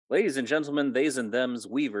Ladies and gentlemen, theys and thems,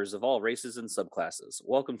 weavers of all races and subclasses,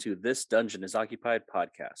 welcome to This Dungeon is Occupied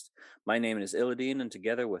podcast. My name is Illadine, and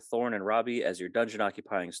together with Thorn and Robbie as your dungeon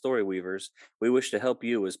occupying story weavers, we wish to help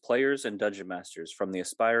you as players and dungeon masters, from the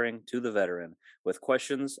aspiring to the veteran, with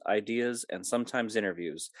questions, ideas, and sometimes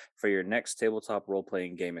interviews for your next tabletop role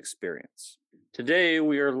playing game experience. Today,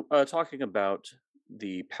 we are talking about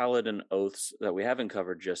the Paladin oaths that we haven't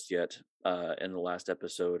covered just yet in the last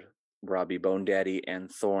episode. Robbie, Bone Daddy, and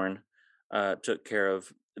Thorn took care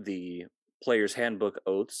of the player's handbook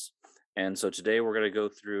oaths. And so today we're going to go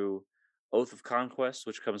through Oath of Conquest,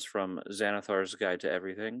 which comes from Xanathar's Guide to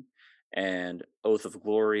Everything, and Oath of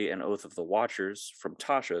Glory and Oath of the Watchers from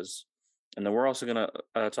Tasha's. And then we're also going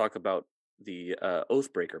to talk about the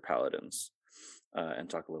Oathbreaker Paladins and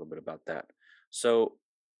talk a little bit about that. So,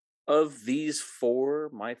 of these four,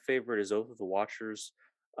 my favorite is Oath of the Watchers.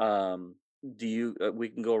 Do you we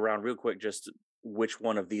can go around real quick, just which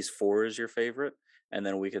one of these four is your favorite, and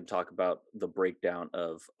then we can talk about the breakdown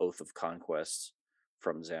of Oath of Conquest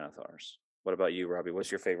from Xanathar's. What about you, Robbie? What's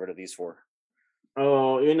your favorite of these four?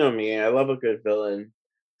 Oh, you know me. I love a good villain.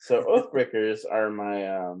 So Oathbreakers are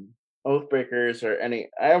my Oathbreakers or any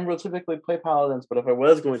I don't really typically play paladins, but if I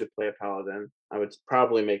was going to play a paladin, I would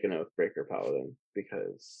probably make an Oathbreaker paladin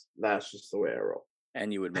because that's just the way I roll.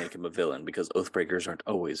 And you would make him a villain because Oathbreakers aren't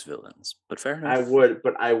always villains, but fair I enough. would,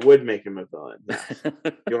 but I would make him a villain. Yes.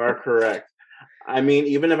 You are correct. I mean,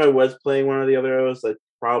 even if I was playing one of the other O's, I'd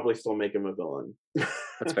probably still make him a villain.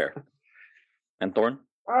 That's fair. And Thorn?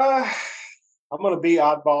 Uh, I'm going to be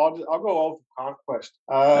oddball. I'll go Oath of Conquest.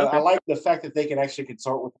 I Okay. like the fact that they can actually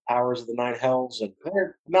consort with the powers of the nine hells, and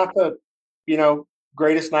they're not the,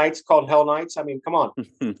 greatest knights called Hell Knights. I mean, come on,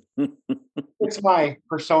 it's my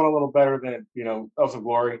persona a little better than Oath of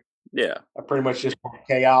Glory. Yeah, I pretty much just want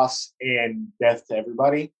chaos and death to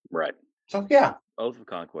everybody. right. So yeah, Oath of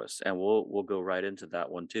Conquest, and we'll go right into that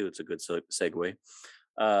one too. It's a good segue.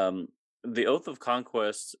 Um, the Oath of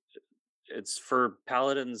Conquest, it's for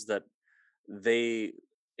paladins that they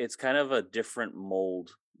it's kind of a different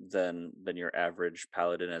mold than your average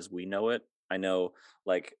paladin as we know it. I know,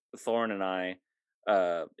 like Thorn and I,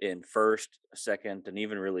 in first, second, and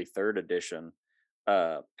even really third edition,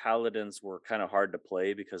 paladins were kind of hard to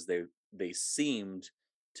play because they seemed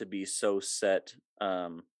to be so set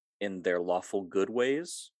in their lawful good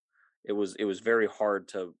ways. It was very hard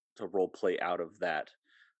to role play out of that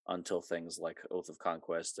until things like Oath of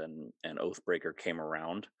Conquest and Oathbreaker came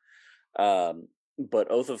around.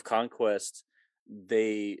 But Oath of Conquest,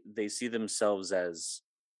 they see themselves as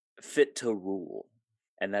fit to rule,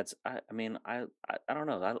 and that's I mean I don't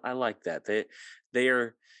know, I like that they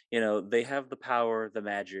are, they have the power, the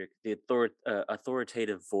magic, the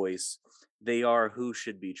authoritative voice. They are who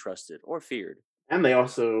should be trusted or feared. And they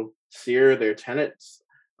also sear their tenets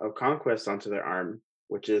of conquest onto their arm,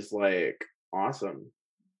 which is like awesome.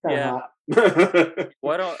 Yeah. uh-huh.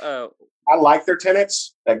 Why don't I like their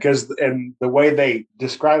tenets because and the way they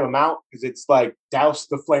describe them out because it's like douse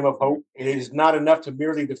the flame of hope. It is not enough to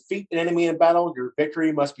merely defeat an enemy in battle. Your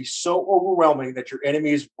victory must be so overwhelming that your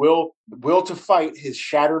enemy's will to fight is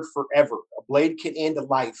shattered forever. A blade can end a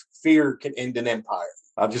life. Fear can end an empire.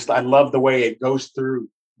 I love the way it goes through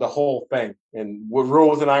the whole thing and would rule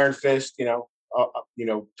with an iron fist.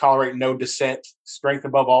 Tolerate no dissent. Strength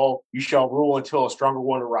above all. You shall rule until a stronger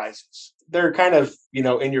one arises. They're kind of, in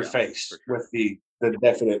your yeah, face for sure. with the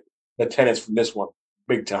tenets from this one,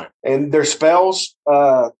 big time. And their spells,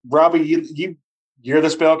 Robbie, you're the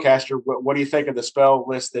spellcaster. What do you think of the spell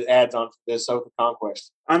list that adds on to this Oath of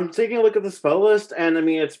Conquest? I'm taking a look at the spell list, and I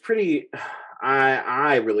mean it's pretty.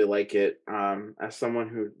 I really like it. As someone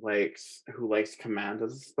who likes command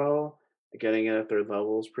as a spell, getting it at third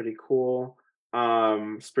level is pretty cool.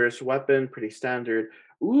 Spiritual weapon, pretty standard.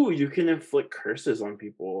 Ooh, you can inflict curses on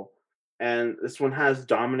people, and this one has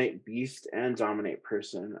dominate beast and dominate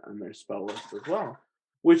person on their spell list as well,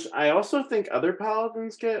 which I also think other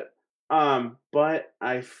paladins get. But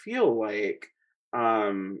I feel like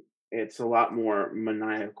it's a lot more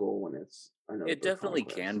maniacal when it's an It Oath of definitely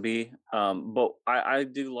Conquest. can be, but I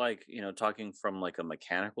do like, talking from like a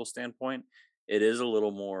mechanical standpoint. It is a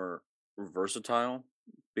little more versatile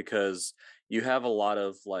because you have a lot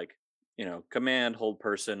of, like, command, hold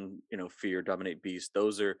person, fear, dominate beast.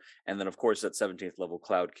 Those are, and then of course at 17th level,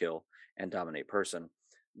 cloud kill and dominate person.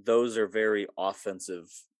 Those are very offensive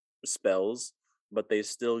spells, but they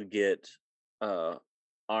still get uh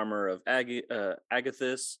armor of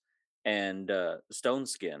agathis and stone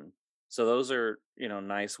skin. So those are,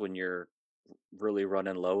 nice when you're really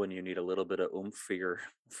running low and you need a little bit of oomph for your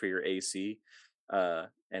for your AC, and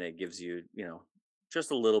it gives you,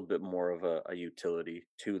 just a little bit more of a utility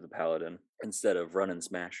to the paladin instead of run and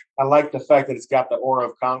smash. I like the fact that it's got the aura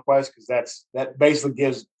of conquest because that basically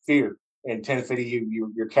gives fear. In 1050,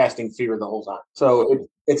 you're casting fear the whole time. So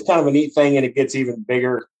it's kind of a neat thing, and it gets even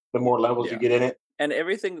bigger the more levels you Yeah. get in it. And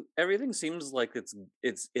everything seems like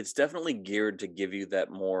it's definitely geared to give you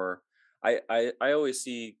that more. I always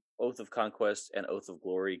see Oath of Conquest and Oath of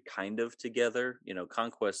Glory kind of together.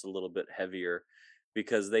 Conquest a little bit heavier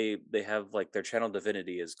because they have like their channel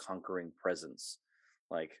divinity is conquering presence.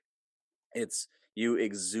 Like it's you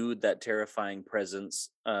exude that terrifying presence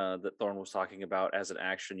that Thorn was talking about. As an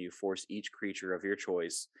action, you force each creature of your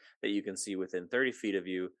choice that you can see within 30 feet of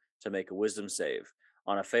you to make a wisdom save.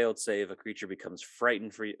 On a failed save, a creature becomes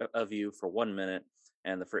frightened of you for 1 minute,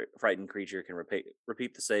 and the frightened creature can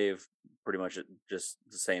repeat the save pretty much just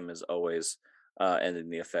the same as always, ending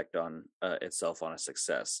the effect on itself on a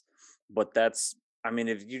success. But that's, I mean,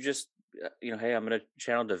 if you just hey, I'm gonna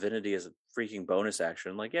channel divinity as a freaking bonus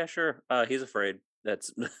action. Like, yeah, sure. He's afraid.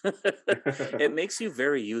 That's it makes you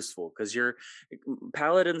very useful because your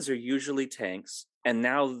paladins are usually tanks, and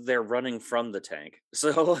now they're running from the tank.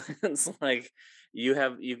 So it's like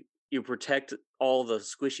you protect all the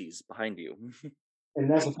squishies behind you. And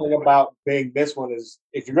that's the thing about being this one is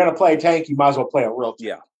if you're going to play a tank, you might as well play a real tank.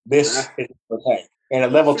 Yeah. This is the tank. And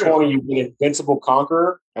at level 20, you get Invincible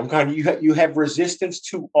Conqueror. I'm kind of you have resistance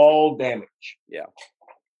to all damage. Yeah.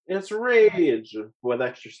 It's rage with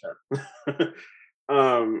extra stuff.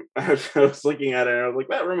 I was looking at it and I was like,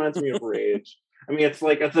 that reminds me of rage. I mean, it's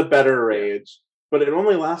a better rage, but it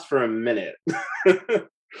only lasts for a minute.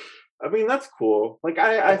 I mean, that's cool. Like,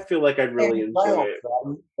 I feel like I'd really enjoy it.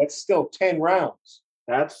 That's still 10 rounds.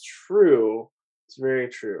 That's true. It's very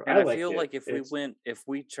true. And I like feel it. like if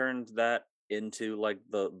we turned that into like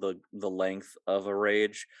the length of a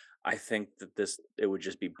rage, I think that it would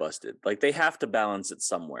just be busted. Like they have to balance it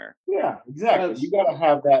somewhere. Yeah, exactly. You got to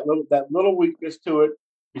have that little weakness to it.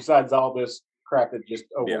 Besides all this crap that just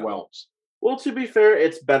overwhelms. Well, to be fair,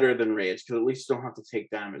 it's better than rage because at least you don't have to take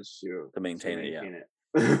damage to maintain it. Yeah.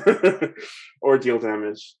 Or deal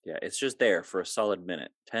damage. Yeah, it's just there for a solid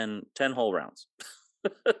minute. 10 whole rounds.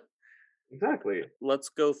 Exactly. Let's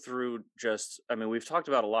go through we've talked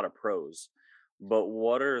about a lot of pros, but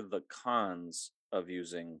what are the cons of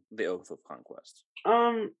using the Oath of Conquest?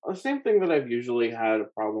 The same thing that I've usually had a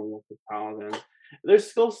problem with Paladin. Their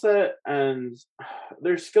skill set and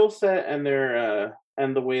their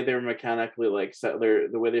and the way they're mechanically like set the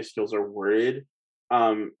way their skills are worded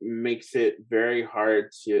makes it very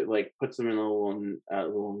hard to like puts them in a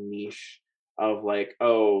little niche of like,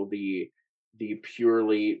 oh, the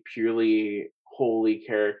purely holy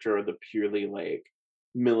character or the purely like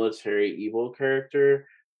military evil character,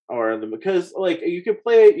 or because like you could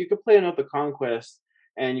play another conquest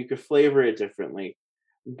and you could flavor it differently,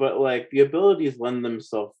 but like the abilities lend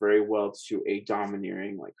themselves very well to a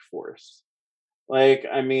domineering like force. Like,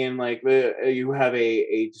 I mean, like you have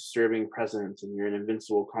a disturbing presence, and you're an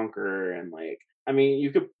invincible conqueror, and like, I mean,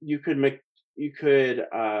 you could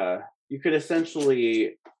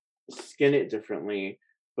essentially skin it differently,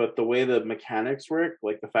 but the way the mechanics work,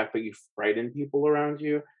 like the fact that you frighten people around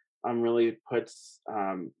you, really puts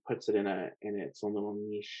it in its own little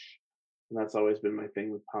niche. And that's always been my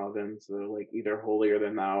thing with paladins. They're like either holier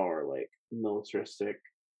than thou or like militaristic.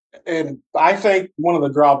 And I think one of the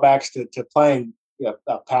drawbacks to playing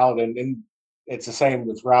a paladin, and it's the same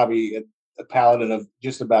with Robbie, a paladin of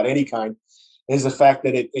just about any kind, is the fact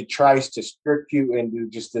that it tries to strip you into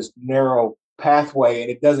just this narrow pathway,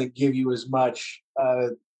 and it doesn't give you as much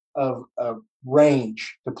of a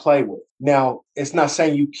range to play with. Now, it's not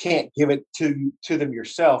saying you can't give it to them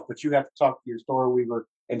yourself, but you have to talk to your story weaver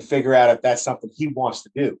and figure out if that's something he wants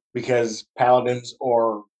to do, because paladins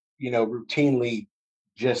are routinely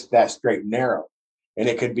just that straight and narrow, and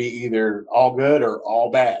it could be either all good or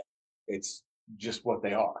all bad. It's just what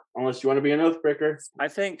they are, unless you want to be an oathbreaker. I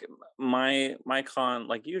think my con,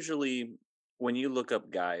 like usually when you look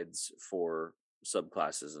up guides for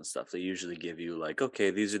subclasses and stuff, they usually give you like,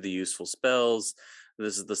 okay, these are the useful spells,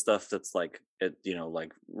 this is the stuff that's like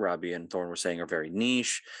like Robbie and Thorn were saying are very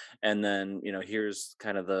niche, and then here's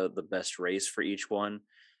kind of the best race for each one.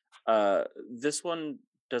 This one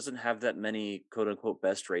doesn't have that many quote unquote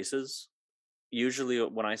best races. Usually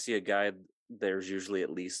when I see a guide, there's usually at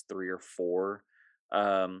least 3 or 4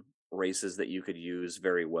 races that you could use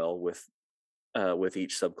very well with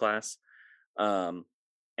each subclass.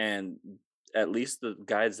 And at least the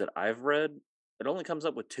guides that I've read, it only comes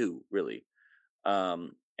up with 2 really.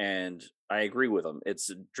 And I agree with them. It's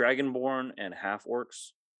Dragonborn and half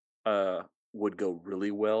orcs would go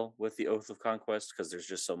really well with the Oath of Conquest because there's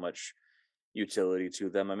just so much utility to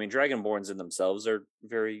them. I mean, Dragonborns in themselves are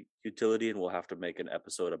very utility, and we'll have to make an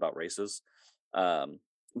episode about races.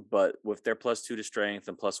 But with their +2 to strength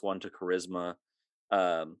and +1 to charisma,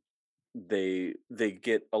 um, they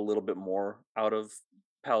get a little bit more out of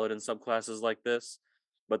paladin subclasses like this.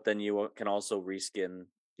 But then you can also reskin,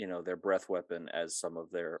 their breath weapon as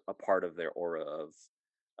a part of their aura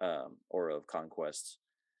of conquest,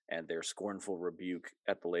 and their scornful rebuke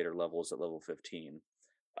at the later levels at level 15.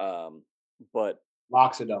 But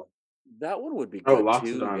Loxodon. that one would be Oh, good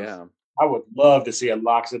too. Loxodons. Yeah. I would love to see a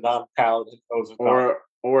Loxodon Paladin.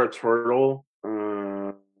 Or a turtle.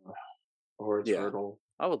 Or a Yeah. turtle.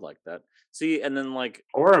 I would like that. See, and then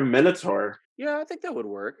or a minotaur. Yeah, I think that would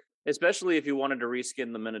work. Especially if you wanted to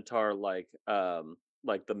reskin the Minotaur like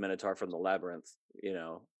the Minotaur from the Labyrinth,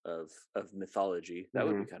 of mythology. That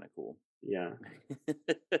would be kind of cool. Yeah.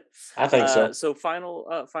 I think so. So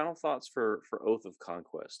final thoughts for Oath of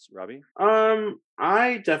Conquest, Robbie?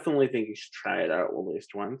 I definitely think you should try it out at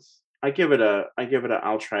least once. I give it a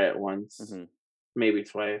I'll try it once, maybe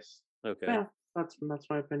twice. Okay. Yeah, that's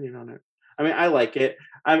my opinion on it. I mean, I like it.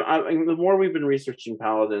 I'm the more we've been researching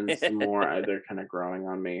paladins, the more they're kind of growing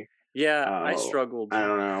on me. Yeah, I struggled. I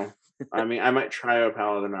don't know. I mean, I might try a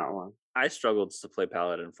paladin out one. I struggled to play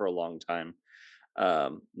paladin for a long time,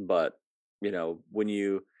 but when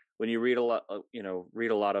you read a lot,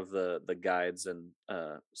 read a lot of the guides and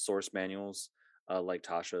source manuals, like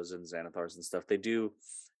Tasha's and Xanathar's and stuff,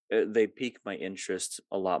 they pique my interest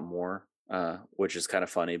a lot more, which is kind of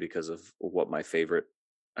funny because of what my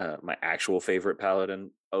actual favorite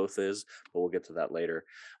paladin oath is, but we'll get to that later.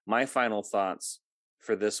 My final thoughts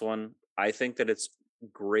for this one: I think that it's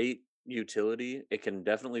great utility. It can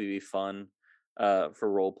definitely be fun for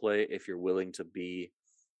roleplay if you're willing to be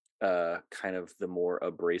kind of the more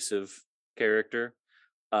abrasive character.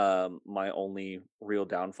 My only real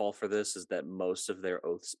downfall for this is that most of their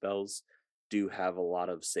oath spells do have a lot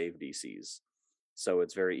of save DCs, so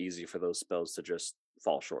it's very easy for those spells to just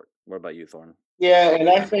fall short. What about you, Thorn? Yeah, and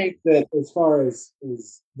I think that as far as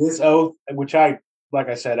this oath, which like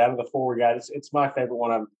I said, out of the four we got, it's my favorite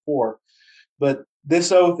one out of the four. But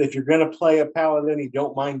this oath, if you're going to play a paladin, you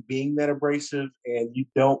don't mind being that abrasive, and you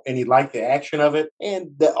like the action of it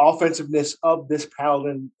and the offensiveness of this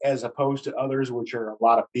paladin as opposed to others, which are a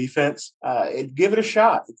lot of defense. Give it a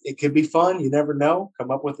shot. It could be fun. You never know.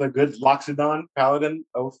 Come up with a good Loxodon Paladin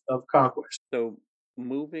Oath of Conquest. So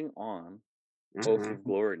moving on. Oath of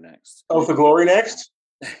Glory next. Oath of Glory next.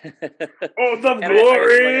 Oath of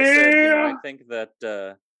Glory. Like I said, I think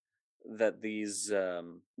that these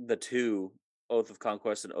the two, Oath of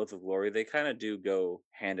Conquest and Oath of Glory, they kind of do go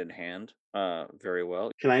hand in hand very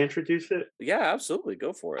well. Can I introduce it? Yeah, absolutely.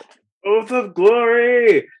 Go for it. Oath of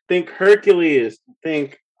Glory. Think Hercules.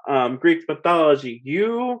 Think Greek mythology.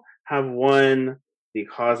 You have won the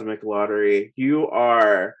cosmic lottery. You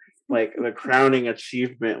are like the crowning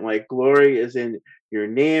achievement. Like, glory is in your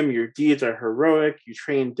name. Your deeds are heroic. You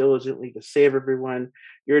train diligently to save everyone.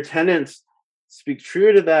 Your attendants speak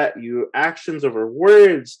true to that. You actions over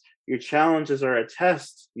words. Your challenges are a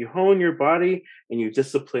test. You hone your body and you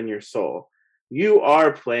discipline your soul. You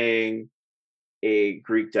are playing a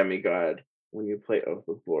Greek demigod when you play Oath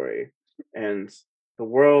of Glory. And the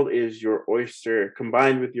world is your oyster.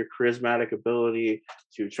 Combined with your charismatic ability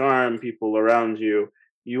to charm people around you,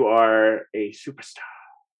 you are a superstar.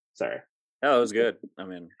 Sorry. Oh, that was good. I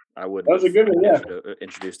mean, I wouldn't That was a good one, yeah.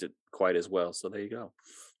 Introduced it quite as well. So there you go.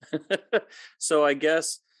 So I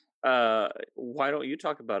guess why don't you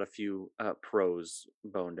talk about a few pros,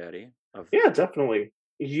 Bone Daddy? Yeah, definitely.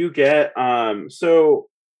 You get so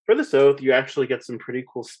for this oath, you actually get some pretty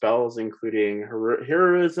cool spells, including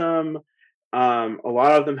heroism. A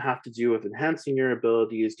lot of them have to do with enhancing your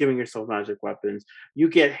abilities, giving yourself magic weapons. You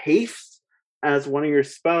get haste as one of your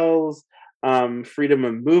spells, freedom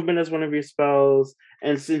of movement as one of your spells.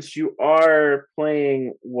 And since you are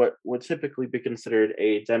playing what would typically be considered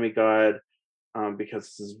a demigod, because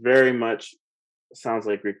this is very much sounds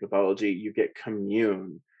like Greek mythology, you get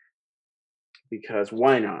commune. Because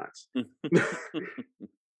why not?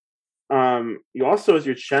 You also, as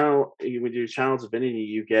your channel, with your channel's divinity,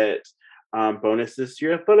 you get bonuses to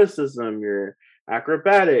your athleticism, your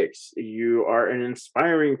acrobatics. You are an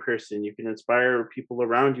inspiring person. You can inspire people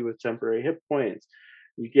around you with temporary hit points.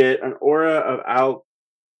 You get an aura of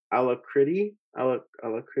alacrity.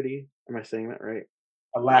 Alacrity. Am I saying that right?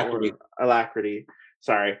 Alacrity. Alacrity.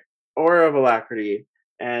 Sorry. Aura of alacrity.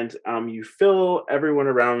 And you fill everyone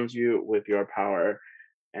around you with your power.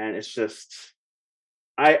 And it's just,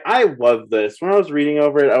 I love this. When I was reading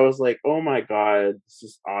over it, I was like, oh my god, this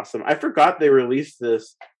is awesome. I forgot they released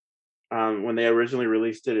this when they originally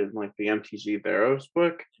released it in like the MTG Theros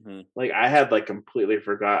book, Mhm. like I had like completely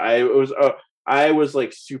forgot. I was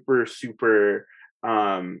like super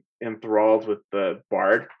enthralled with the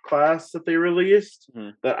Bard class that they released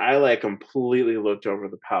Mhm. that I like completely looked over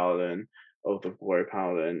the Paladin, Oath of Glory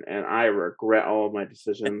Paladin, and I regret all of my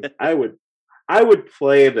decisions. I would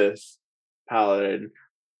play this Paladin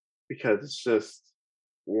because it's just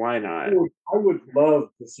why not? I would love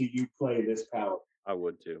to see you play this Paladin. I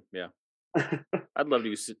would too. Yeah. I'd love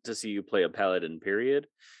to see you play a paladin, period,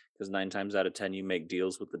 because 9 times out of 10 you make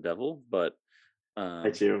deals with the devil. But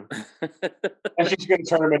I do. That's just going to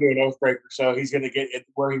turn him into an Oathbreaker, so he's going to get it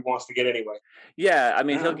where he wants to get anyway. yeah, I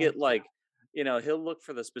mean he'll Uh, get like he'll look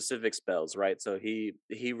for the specific spells, right? So he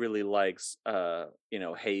really likes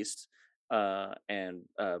haste and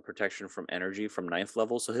protection from energy from 9th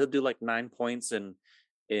level. So he'll do like 9 points in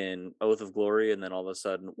Oath of Glory, and then all of a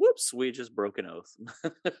sudden, whoops, we just broke an oath.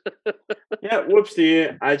 yeah,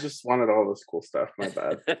 whoopsie. I just wanted all this cool stuff. My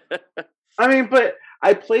bad. I mean, but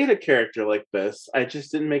I played a character like this. I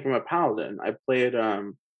just didn't make him a paladin. I played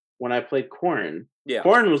when I played Corn. yeah,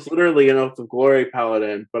 Corn was literally an Oath of Glory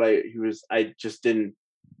paladin, but I just didn't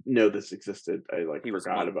know this existed. I like he was a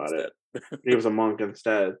forgot monk about instead. it. He was a monk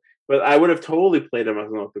instead. But I would have totally played him as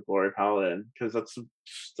an Oath of Glory paladin because that's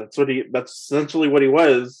essentially what he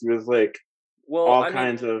was. He was like Well, all I mean,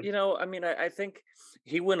 kinds of I think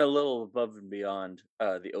he went a little above and beyond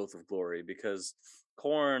the Oath of Glory because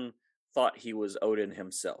Korn thought he was Odin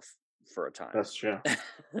himself for a time. that's true.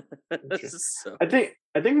 That's true. so I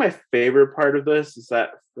think my favorite part of this is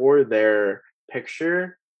that for their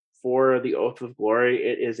picture for the Oath of Glory,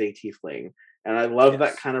 it is a tiefling, and I love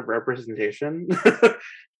that yes, kind of representation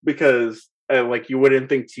because like you wouldn't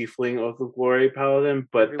think tiefling Oath of Glory paladin,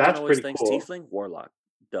 but everyone that's always pretty thinks cool. Tiefling Warlock.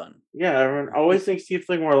 Done. Yeah, everyone always thinks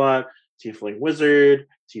tiefling warlock, tiefling wizard,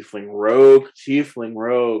 tiefling rogue, tiefling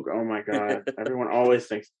rogue. Oh my god, everyone always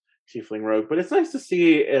thinks tiefling rogue, but it's nice to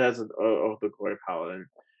see it as an Oath of Glory paladin,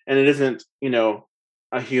 and it isn't a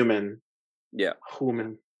yeah,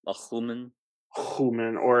 human, a human.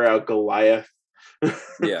 human or a Goliath.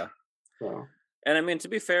 Yeah, So and I mean to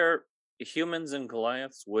be fair, humans and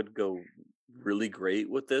Goliaths would go really great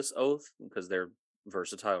with this oath because they're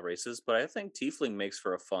versatile races. But I think Tiefling makes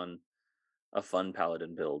for a fun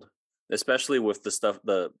paladin build, especially with the stuff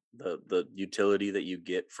the utility that you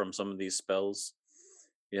get from some of these spells.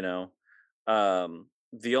 You know,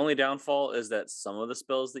 the only downfall is that some of the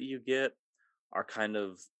spells that you get are kind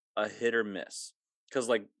of a hit or miss. Because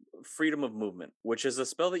like freedom of movement, which is a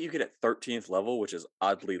spell that you get at 13th level, which is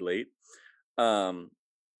oddly late. Um,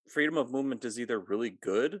 freedom of movement is either really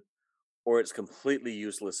good or it's completely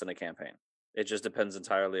useless in a campaign. It just depends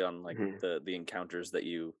entirely on like mhm. the encounters that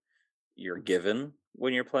you're given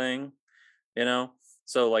when you're playing, you know?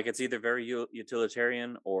 So like it's either very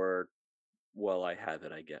utilitarian or well, I have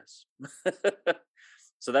it, I guess.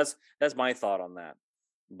 so that's my thought on that.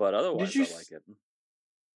 But did otherwise you I s- like it.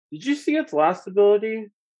 did you see its last ability?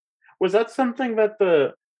 Was that something that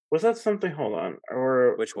the was that something? Hold on,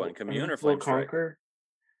 or Which one? Commune or will Flame Strike? conquer?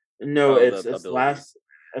 No, Oh, the it's ability.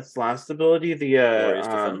 last ability. The Glorious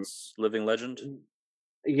Defense, Living Legend.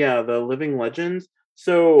 yeah, the living legends.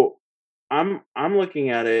 So I'm looking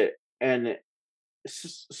at it, and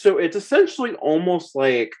so it's essentially almost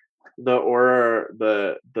like the aura,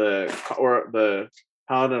 or the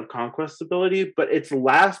Paladin of Conquest ability, but its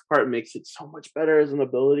last part makes it so much better as an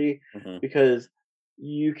ability Hmm. because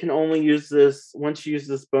you can only use this once you use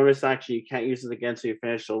this bonus action. You can't use it again until you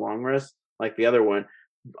finish the long rest, like the other one,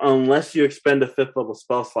 unless you expend a 5th level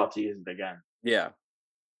spell slot to use it again. Yeah.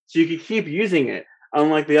 So you could keep using it,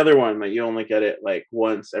 unlike the other one that you only get it like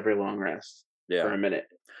once every long rest for Yeah. a minute.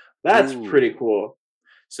 That's pretty Ooh. cool.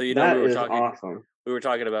 So That is awesome. we were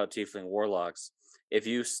talking about Tiefling Warlocks. If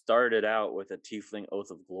you started out with a Tiefling Oath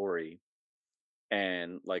of Glory,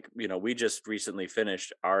 and like we just recently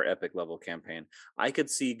finished our epic level campaign, I could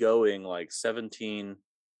see going like 17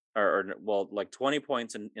 or well like 20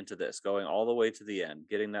 points into this, going all the way to the end,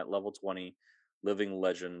 getting that level 20 living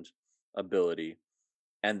legend ability,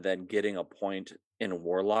 and then getting a point in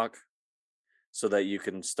Warlock so that you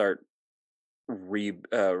can start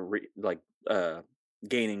like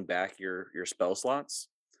gaining back your spell slots.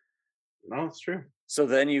 No, it's true. So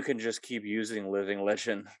then you can just keep using living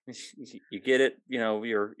legend. You get it,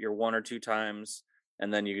 your 1 or 2 times,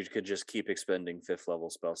 and then you could just keep expending 5th level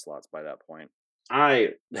spell slots by that point.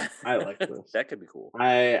 I I like this. That could be cool.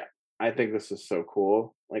 I think this is so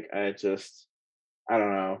cool. Like I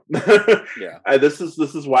don't know. Yeah. This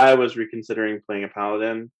is why I was reconsidering playing a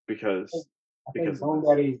paladin because I think of Bone this.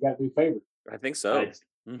 Daddy's got to do favors. I think I so.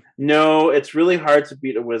 No, it's really hard to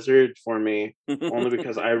beat a wizard for me, only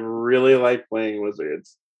because I really like playing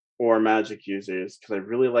wizards or magic users because I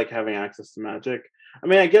really like having access to magic. I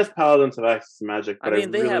mean, I guess paladins have access to magic, I but I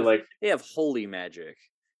mean, really like they have holy magic.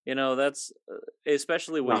 That's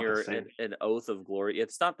especially when not the you're same. an oath of glory.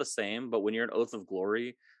 It's not the same, but when you're an oath of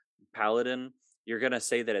glory paladin, you're gonna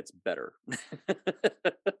say that it's better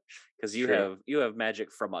because True. you have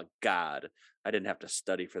magic from a god. I didn't have to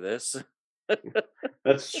study for this.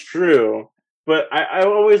 That's true. But I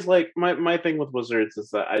always like my thing with wizards is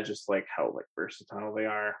that I just like how like versatile they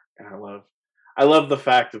are. And I love the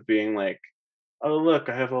fact of being like, oh look,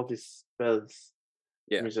 I have all these spells.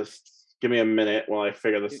 Let Yeah, me just give me a minute while I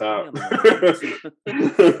figure this give me out. a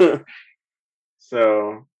moment.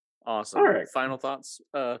 So all Awesome. right. Final thoughts,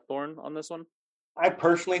 Thorn, on this one? I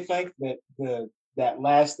personally think that that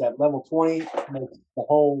level 20 makes the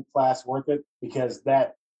whole class worth it because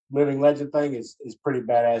that living legend thing is pretty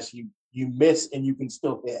badass. You miss and you can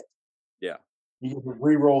still hit. Yeah, You can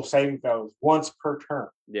re-roll saving throws once per turn.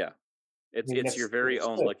 yeah. I mean, It's your very it's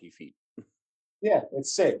own sick. lucky feat. Yeah,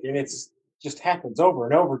 it's sick, and it's just happens over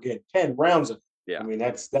and over again. 10 rounds of it. I Yeah. mean,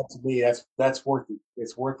 that's to me, that's worth it.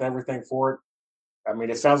 It's worth everything for it. I mean,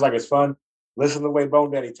 it sounds like it's fun. Listen to the way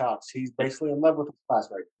Bone Daddy talks. He's basically in love with the class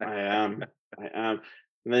right I am. I am.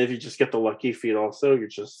 And then if you just get the lucky feat also, you're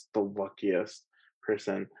just the luckiest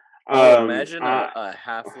person. Oh, imagine I a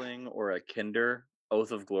halfling or a kinder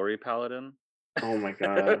oath of glory paladin. oh my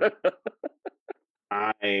god.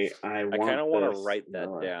 I I kind want of want to this write in my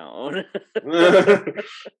that life. down. I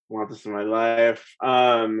want this in my life.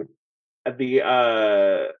 The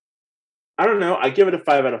I don't know. I give it a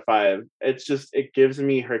 5 out of 5. It's just it gives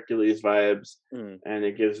me Hercules vibes, Mm, and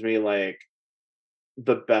it gives me like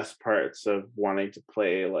the best parts of wanting to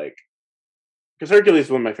play like because Hercules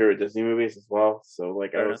is one of my favorite Disney movies as well. So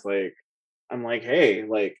like I fair was enough. like, I'm like, hey,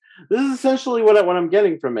 like this is essentially what I'm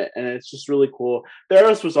getting from it, and it's just really cool.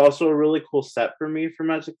 Theros was also a really cool set for me for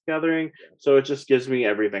Magic the Gathering, so it just gives me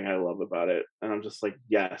everything I love about it, and I'm just like,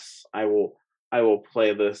 yes, I will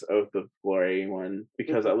play this Oath of Glory one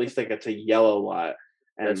because at least I get to yell a lot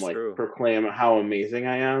and That's like true. proclaim how amazing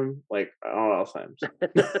I am, like all else times.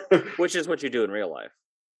 Which is what you do in real life.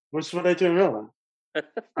 Which is what I do in real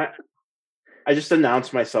life. I just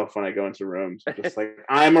announce myself when I go into rooms. I'm just like,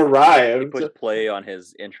 I'm He arrived. puts play on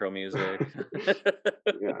his intro music.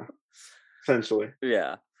 Yeah, essentially.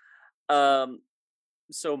 Yeah. Um,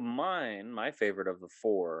 so my favorite of the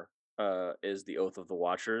four, is the Oath of the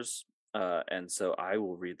Watchers. And so I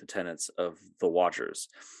will read the tenets of the Watchers.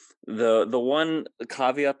 The one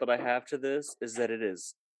caveat that I have to this is that it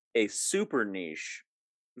is a super niche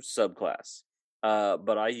subclass.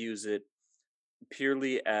 But I use it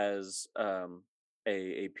purely as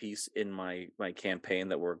a piece in my campaign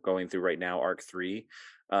that we're going through right now, Arc 3.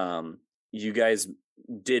 Um, you guys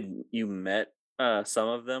you met some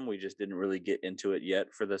of them. We just didn't really get into it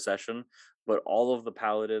yet for the session. But all of the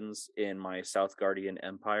paladins in my South Guardian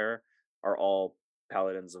Empire are all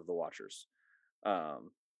paladins of the Watchers. Um,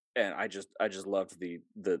 and I just loved the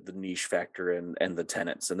niche factor and the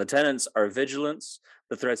tenets. And the tenets are vigilance.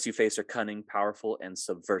 The threats you face are cunning, powerful, and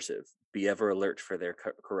subversive. Be ever alert for their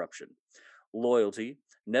corruption. Loyalty.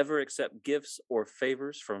 Never accept gifts or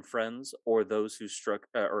favors from friends or those who struck,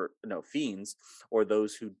 or no, fiends, or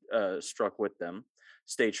those who struck with them.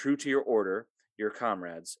 Stay true to your order, your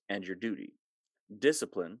comrades, and your duty.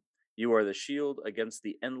 Discipline. You are the shield against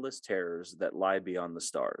the endless terrors that lie beyond the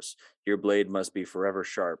stars. Your blade must be forever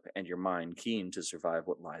sharp and your mind keen to survive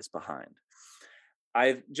what lies behind.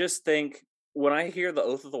 I just think when I hear the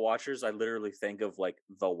Oath of the Watchers, I literally think of like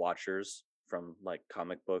the Watchers from like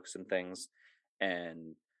comic books and things.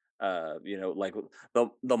 And like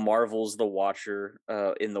the Marvels, the Watcher,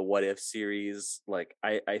 in the What If series. Like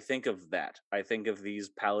I think of that. I think of these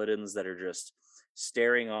paladins that are just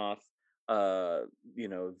staring off uh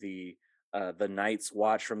the Night's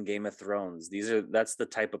Watch from Game of Thrones. That's the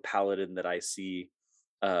type of paladin that I see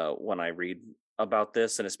when I read about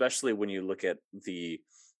this, and especially when you look at the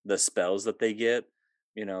spells that they get.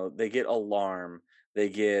 They get Alarm, they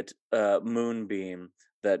get Moonbeam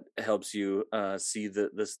that helps you see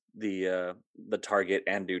the target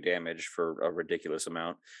and do damage for a ridiculous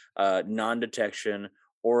amount. Non-detection,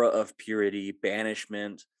 Aura of Purity,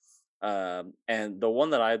 Banishment, and the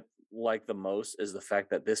one that I like the most is the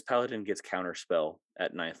fact that this paladin gets counterspell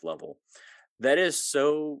at 9th level. That is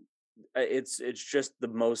so it's just the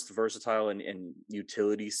most versatile and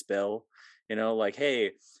utility spell. Like,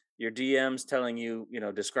 hey, your DM's telling you,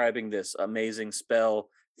 describing this amazing spell,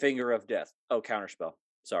 Finger of Death. Oh, counterspell.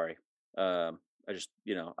 Sorry. I just,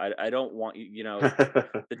 I don't want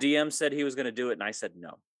the DM said he was going to do it, and I said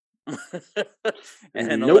no. And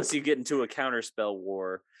Nope. unless you get into a counterspell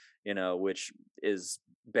war, which is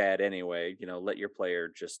bad anyway, let your player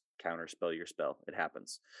just counterspell your spell. It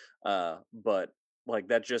happens. But like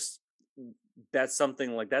that's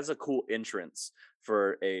something like that's a cool entrance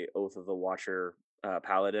for a Oath of the Watcher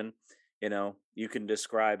paladin. You can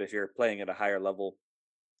describe if you're playing at a higher level.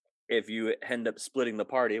 If you end up splitting the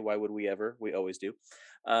party, why would we ever? We always do.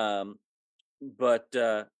 But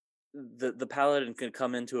the paladin can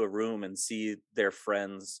come into a room and see their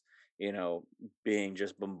friends, being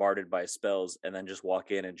just bombarded by spells, and then just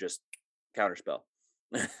walk in and just counterspell,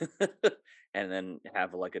 and then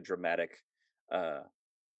have like a dramatic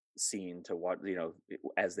scene to watch,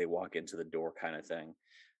 as they walk into the door, kind of thing.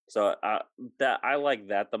 So that I like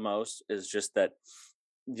that the most is just that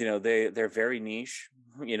they're very niche,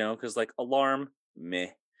 because like alarm,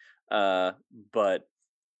 meh, but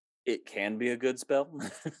it can be a good spell.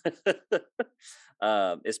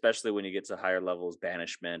 Especially when you get to higher levels,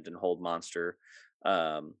 banishment and hold monster.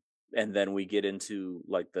 And then we get into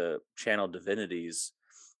like the channel divinities.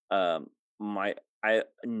 My I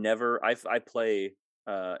play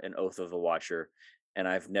an Oath of the Watcher, and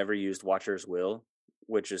I've never used Watcher's Will,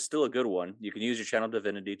 which is still a good one. You can use your channel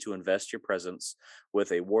divinity to invest your presence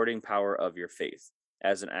with a warding power of your faith.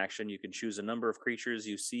 As an action, you can choose a number of creatures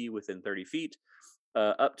you see within 30 feet,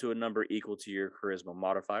 up to a number equal to your charisma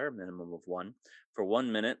modifier, minimum of 1. For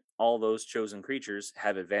 1 minute, all those chosen creatures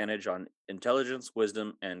have advantage on intelligence,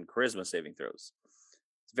 wisdom, and charisma saving throws.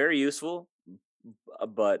 It's very useful,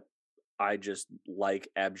 but I just like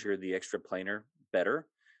Abjure the Extra Planar better,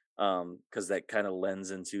 because that kind of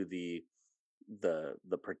lends into the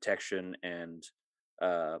protection and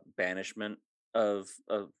banishment of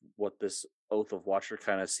what this Oath of Watcher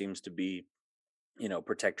kind of seems to be,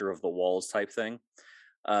 protector of the walls type thing.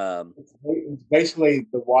 It's basically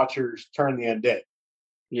the Watchers turn the undead.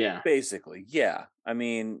 Yeah. Basically, yeah. I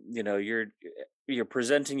mean, you're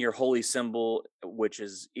presenting your holy symbol, which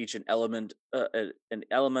is each an element, an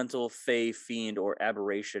elemental, fey, fiend, or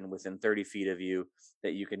aberration within 30 feet of you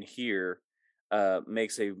that you can hear.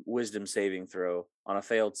 Makes a wisdom saving throw. On a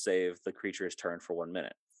failed save, the creature is turned for 1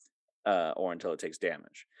 minute, or until it takes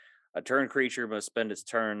damage. A turn creature must spend its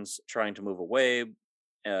turns trying to move away,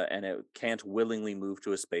 and it can't willingly move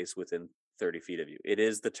to a space within 30 feet of you. It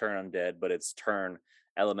is the turn undead, but it's turn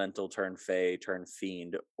elemental, turn fey, turn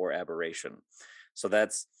fiend, or aberration. So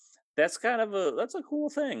that's kind of that's a cool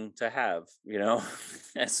thing to have,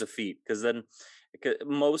 as a feat, because then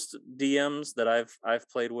most DMs that I've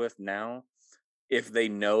played with now, if they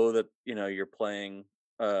know that you're playing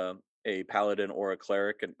a paladin or a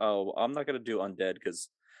cleric, and I'm not going to do undead because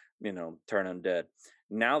turn undead,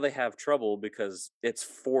 now they have trouble because it's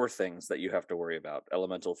 4 things that you have to worry about: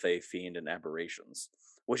 elemental, fey, fiend, and aberrations,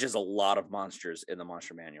 which is a lot of monsters in the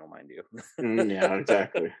monster manual, mind you. Yeah,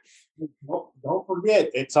 exactly. Don't forget,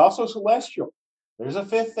 it's also celestial. There's a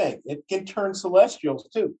 5th thing. It can turn celestials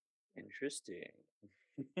too, Interesting.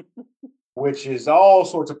 which is all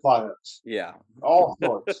sorts of products. Yeah. All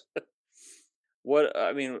sorts. What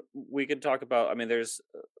I mean, we could talk about. I mean, there's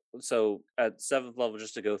so at 7th level,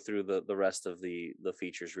 just to go through the rest of the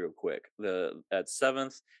features real quick. At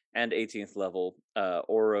 7th and 18th level,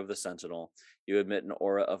 Aura of the Sentinel, you emit an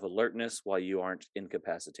aura of alertness while you aren't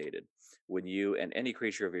incapacitated. When you and any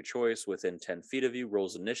creature of your choice within 10 feet of you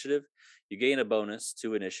rolls initiative, you gain a bonus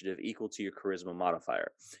to initiative equal to your charisma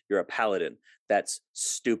modifier. You're a paladin. That's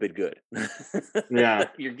stupid good. Yeah.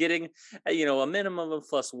 You're getting, a minimum of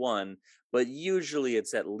 +1, but usually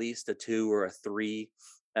it's at least a 2 or a 3.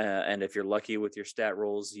 And if you're lucky with your stat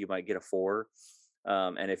rolls, you might get a 4.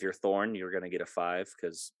 And if you're Thorn, you're going to get a 5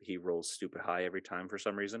 because he rolls stupid high every time for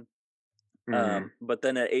some reason. But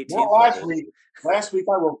then at 18th Not level, last week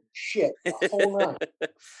I rolled shit the whole night.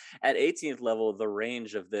 at 18th level, the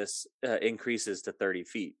range of this increases to 30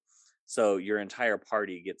 feet. So your entire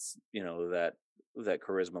party gets, that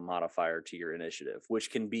charisma modifier to your initiative,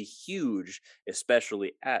 which can be huge,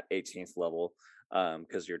 especially at 18th level,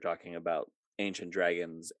 because you're talking about ancient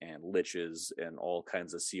dragons and liches and all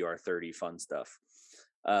kinds of CR 30 fun stuff.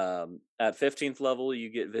 At 15th level, you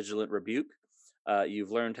get vigilant rebuke.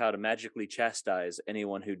 You've learned how to magically chastise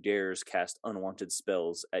anyone who dares cast unwanted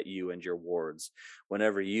spells at you and your wards.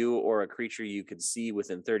 Whenever you or a creature you can see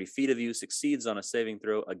within 30 feet of you succeeds on a saving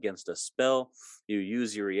throw against a spell, you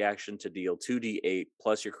use your reaction to deal 2d8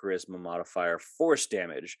 plus your charisma modifier force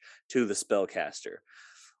damage to the spellcaster.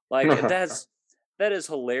 Like that is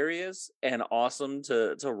hilarious and awesome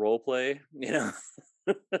to role play,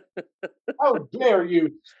 How dare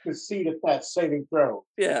you concede at that saving throw?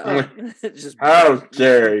 Yeah, just How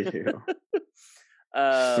dare you?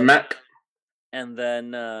 um, Smack. and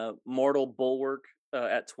then Mortal Bulwark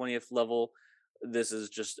at 20th level. This is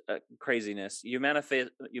just craziness. You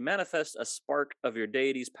manifest a spark of your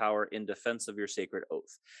deity's power in defense of your sacred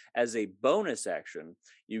oath. As a bonus action,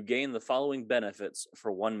 you gain the following benefits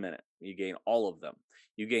for 1 minute. You gain all of them.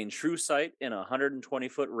 You gain True Sight in a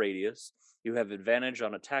 120-foot radius. You have advantage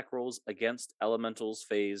on attack rolls against elementals,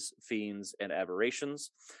 fays, fiends, and aberrations.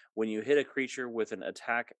 When you hit a creature with an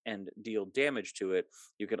attack and deal damage to it,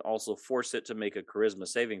 you can also force it to make a charisma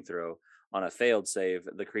saving throw. On a failed save,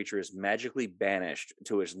 the creature is magically banished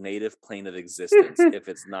to its native plane of existence if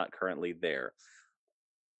it's not currently there.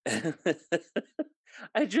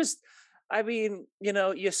 I just, I mean,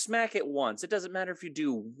 you smack it once. It doesn't matter if you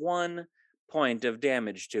do 1 point of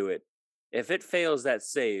damage to it. If it fails that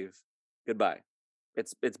save, goodbye.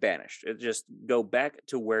 It's banished. It just go back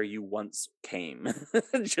to where you once came.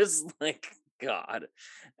 Just like God.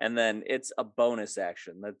 And then it's a bonus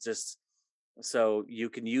action. That's just so you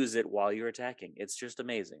can use it while you're attacking. It's just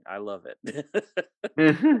amazing. I love it.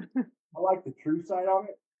 I like the True Sight on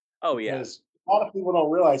it Oh yeah. because a lot of people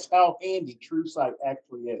don't realize how handy True Sight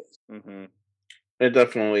actually is. Mm-hmm. It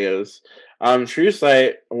definitely is. True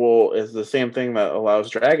Sight is the same thing that allows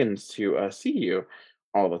dragons to see you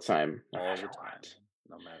all the time. No All matter the time. what.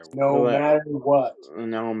 No matter what.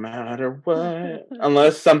 No matter what. No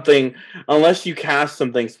matter what. Unless you cast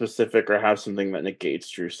something specific or have something that negates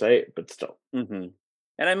True Sight, but still. Mm-hmm.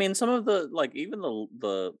 And I mean some of the even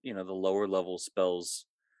the lower level spells,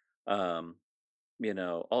 um,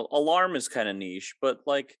 alarm is kind of niche, but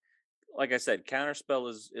like I said, counterspell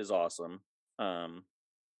is awesome. Um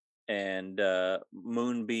and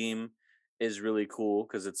Moonbeam is really cool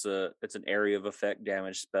because it's an area of effect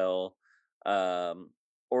damage spell. um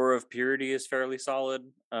Aura of Purity is fairly solid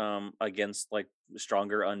against like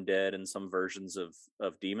stronger undead and some versions of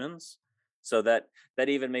demons, so that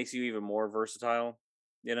even makes you even more versatile,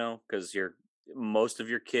 because your most of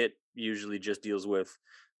your kit usually just deals with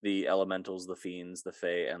the elementals, the fiends, the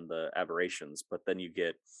fae, and the aberrations, but then you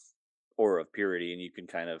get Aura of Purity and you can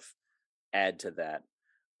kind of add to that.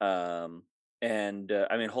 And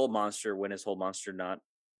I mean, Hold Monster. When is Hold Monster not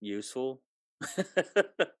useful?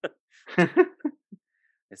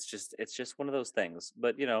 It's just one of those things.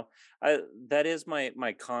 But I that is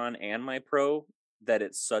my con and my pro, that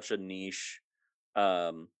it's such a niche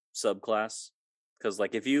subclass. Because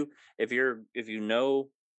like if you know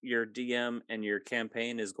your DM and your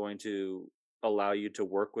campaign is going to allow you to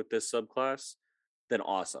work with this subclass, then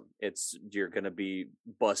awesome. You're going to be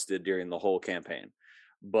busted during the whole campaign.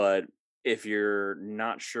 But if you're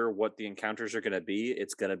not sure what the encounters are going to be,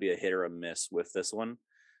 it's going to be a hit or a miss with this one.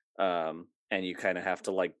 And you kind of have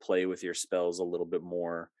to like play with your spells a little bit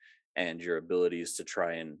more and your abilities to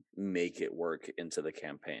try and make it work into the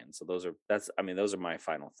campaign. So those are my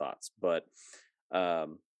final thoughts. But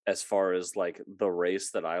as far as like the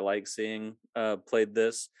race that I like seeing played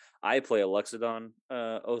this, I play a Luxodon,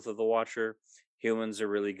 Oath of the Watcher. Humans are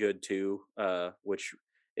really good too, which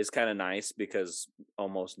is kind of nice because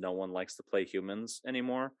almost no one likes to play humans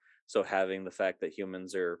anymore. So having the fact that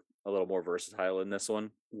humans are a little more versatile in this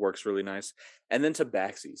one works really nice. And then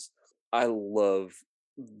Tabaxis. I love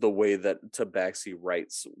the way that Tabaxi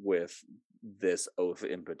writes with this oath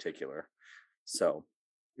in particular. So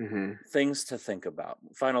things to think about.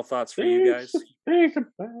 Final thoughts for you guys? Think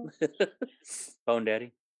about. Bone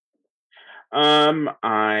Daddy.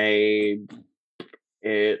 I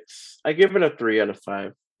give it a 3 out of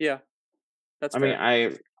 5. Yeah, that's I fair.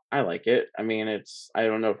 mean, I like it. I mean, I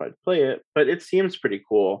don't know if I'd play it, but it seems pretty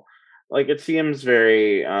cool. Like it seems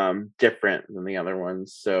very different than the other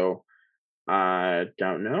ones. So I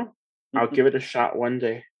don't know. I'll give it a shot one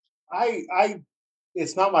day. I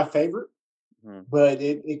it's not my favorite, but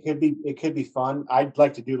it could be fun. I'd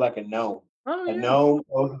like to do like a gnome. Oh A yeah. gnome,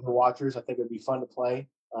 Oath of the Watchers. I think it'd be fun to play.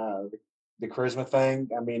 The charisma thing.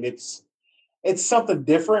 I mean, it's something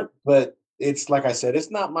different, but it's like I said, it's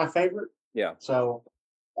not my favorite. Yeah. So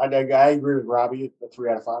I agree with Robbie. A 3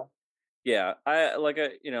 out of 5. Yeah, I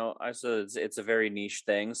said it's a very niche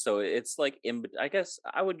thing, so it's like I guess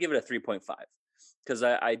I would give it a 3.5 because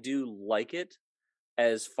I do like it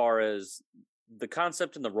as far as the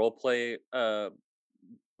concept and the role play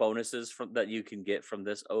bonuses from that you can get from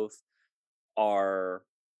this oath are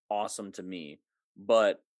awesome to me.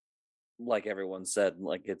 But like everyone said,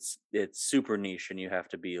 like it's super niche and you have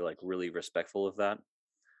to be like really respectful of that.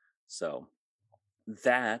 So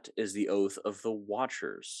that is the Oath of the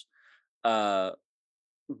Watchers. Uh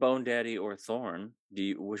Bone Daddy or Thorn,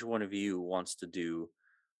 which one of you wants to do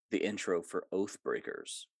the intro for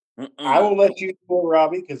Oathbreakers? I will let you go,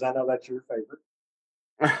 Robbie, because I know that's your favorite.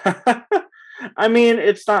 I mean,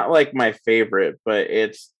 it's not like my favorite, but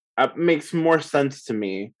it makes more sense to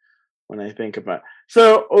me when I think about.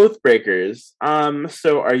 So Oathbreakers.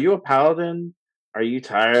 So are you a paladin? Are you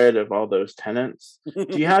tired of all those tenants?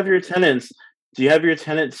 Do you have your tenants? Do you have your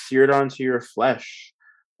tenants seared onto your flesh?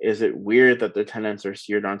 Is it weird that the tenants are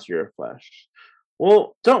seared onto your flesh?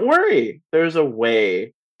 Well, don't worry. There's a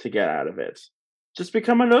way to get out of it. Just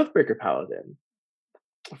become an Oathbreaker paladin.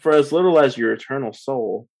 For as little as your eternal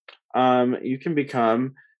soul, you can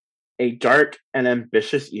become a dark and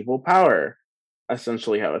ambitious evil power,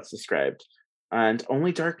 essentially how it's described, and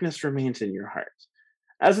only darkness remains in your heart.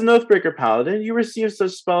 As an Oathbreaker Paladin, you receive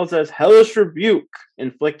such spells as Hellish Rebuke,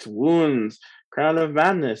 Inflict Wounds, Crown of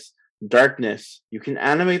Madness, Darkness. You can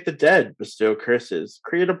animate the dead, bestow curses,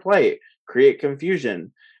 create a blight, create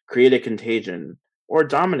confusion, create a contagion, or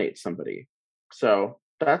dominate somebody. So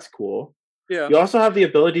that's cool. Yeah. You also have the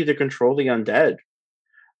ability to control the undead,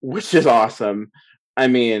 which is awesome. I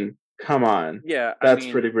mean, come on. Yeah, That's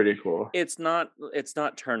pretty cool. It's not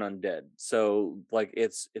turn undead. So like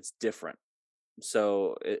it's different.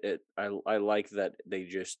 So I like that they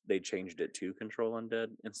changed it to control undead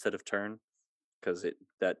instead of turn, because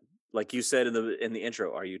that, like you said in the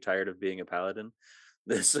intro, are you tired of being a paladin?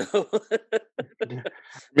 So I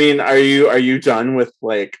mean, are you done with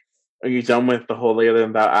the holier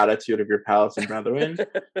than thou attitude of your palace and brethren?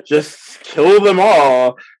 Just kill them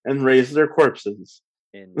all and raise their corpses.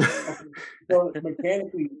 So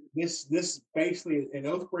mechanically, this basically an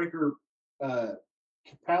Oathbreaker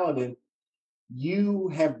paladin. You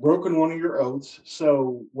have broken one of your oaths.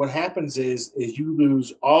 So what happens is you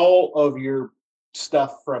lose all of your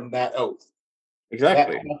stuff from that oath.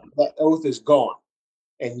 Exactly. That oath is gone,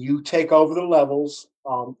 and you take over the levels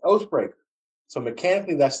on Oathbreaker. So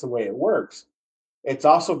mechanically, that's the way it works. It's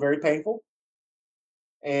also very painful,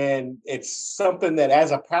 and it's something that,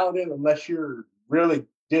 as a paladin, unless you're really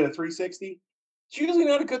did a 360, it's usually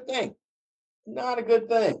not a good thing. Not a good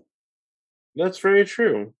thing. That's very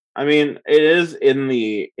true. I mean, it is in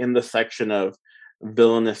the section of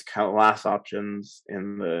villainous class options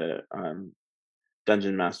in the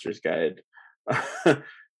Dungeon Master's Guide.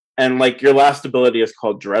 And like your last ability is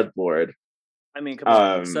called Dreadlord. I mean, come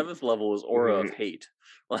on. 7th level is Aura of Hate.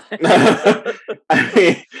 I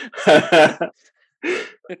mean,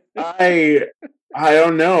 I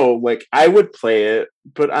don't know. Like I would play it,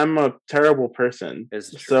 but I'm a terrible person.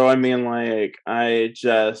 So I mean, like I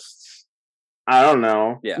don't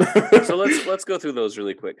know. Yeah. So let's go through those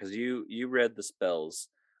really quick, because you read the spells,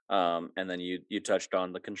 and then you touched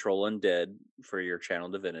on the control undead for your channel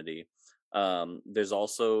divinity. There's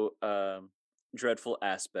also dreadful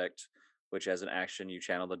aspect, which as an action you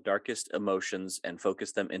channel the darkest emotions and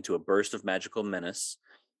focus them into a burst of magical menace.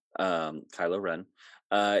 Kylo Ren.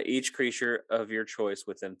 Each creature of your choice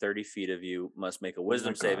within 30 feet of you must make a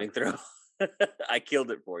wisdom saving throw. I killed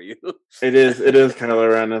it for you. It is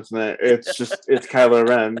Kylo Ren, isn't it? It's Kylo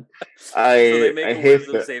Ren. I hate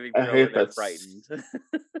that. I hate that. Frightened.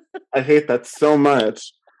 I hate that so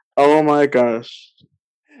much. Oh my gosh.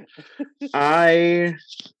 I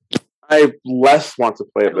less want to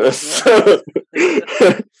play this.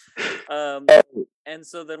 And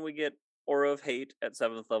so then we get Aura of Hate at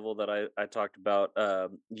 7th level that I talked about.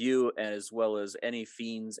 You, as well as any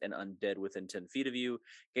fiends and undead within 10 feet of you,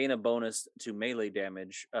 gain a bonus to melee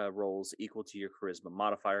damage rolls equal to your charisma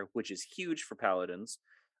modifier, which is huge for paladins.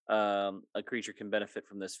 A creature can benefit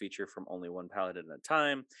from this feature from only one paladin at a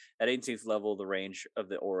time. At 18th level, the range of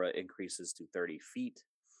the aura increases to 30 feet.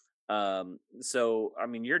 So I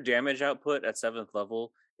mean, your damage output at 7th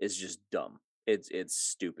level is just dumb. It's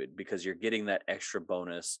stupid, because you're getting that extra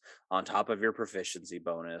bonus on top of your proficiency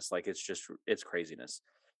bonus. Like it's craziness.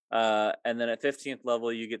 And then at 15th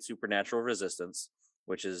level, you get supernatural resistance,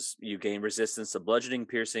 which is you gain resistance to bludgeoning,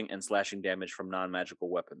 piercing, and slashing damage from non-magical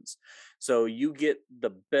weapons. So you get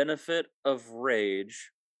the benefit of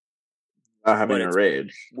rage without having to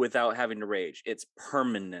rage. Without having to rage. It's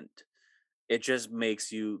permanent. It just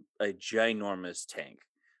makes you a ginormous tank.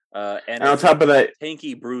 And on top of that,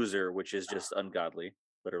 tanky bruiser, which is just ungodly,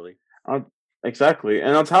 literally. Exactly.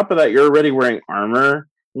 And on top of that, you're already wearing armor.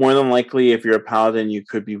 More than likely, if you're a paladin, you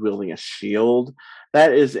could be wielding a shield.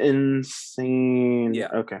 That is insane. Yeah.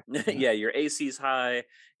 Okay. Yeah, your AC is high,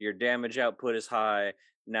 your damage output is high.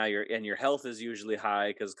 Now your health is usually high,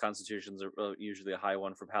 because constitutions are usually a high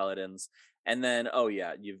one for paladins. And then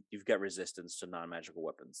you've got resistance to non-magical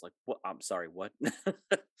weapons. Like what? I'm sorry, what?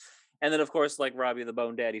 And then of course, like Robbie the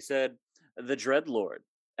Bone Daddy said, the Dreadlord.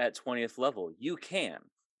 at 20th level, you can,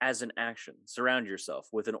 as an action, surround yourself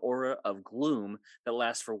with an aura of gloom that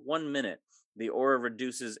lasts for 1 minute. The aura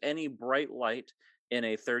reduces any bright light in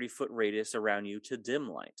a 30-foot radius around you to dim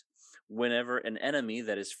light. Whenever an enemy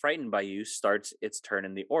that is frightened by you starts its turn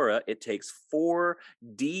in the aura, it takes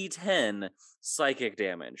 4d10 psychic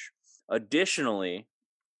damage. Additionally,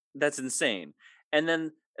 that's insane. And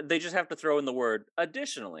then they just have to throw in the word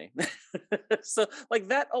additionally. So, like,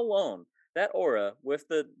 that alone, that aura with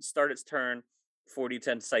the start its turn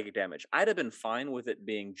 4d10 psychic damage, I'd have been fine with it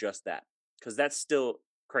being just that, because that's still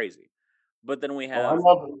crazy. But then we Oh, I have,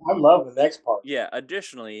 love the next part. yeah,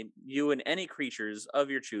 additionally, you and any creatures of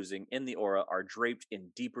your choosing in the aura are draped in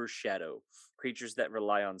deeper shadow. Creatures that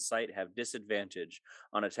rely on sight have disadvantage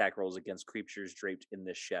on attack rolls against creatures draped in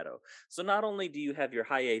this shadow. So not only do you have your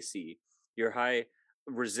high AC, your high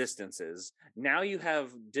resistances, now you have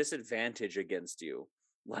disadvantage against you.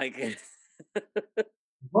 Like,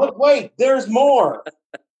 But wait, there's more.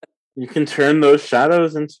 You can turn those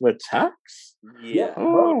shadows into attacks? yeah.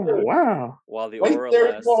 Oh, wow. While the Wait, aura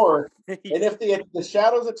there's lasts. more. And if the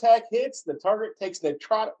shadows attack hits, the target takes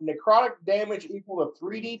necrotic damage equal to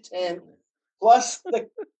 3d10 plus the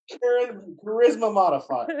charisma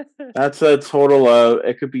modifier. That's a total of,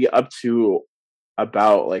 it could be up to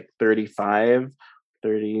about like 35,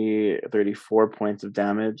 30, 34 points of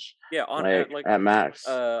damage. Yeah, Like at max.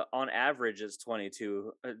 on average it's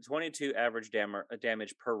 22 average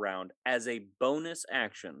damage per round as a bonus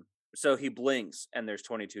action. So he blinks and there's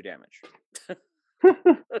 22 damage.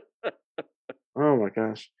 Oh my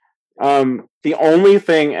gosh. The only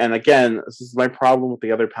thing, and again, this is my problem with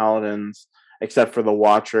the other paladins, except for the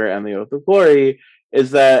Watcher and the Oath of Glory,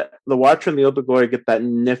 is that the Watcher and the Oath of Glory get that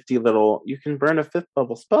nifty little, you can burn a 5th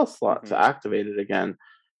level spell slot to activate it again.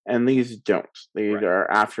 And these don't. They are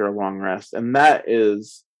after a long rest. And that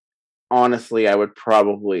is, honestly, I would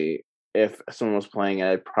probably, if someone was playing it,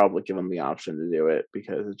 I'd probably give them the option to do it,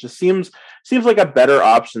 because it just seems like a better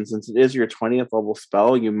option. Since it is your 20th level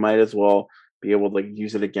spell, you might as well be able to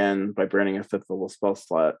use it again by burning a 5th level spell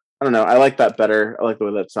slot. I don't know. I like that better. I like the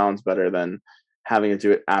way that sounds better than having to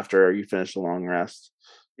do it after you finish a long rest.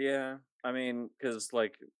 Yeah, I mean, because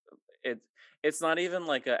like it's not even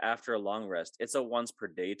like a after a long rest. It's a once per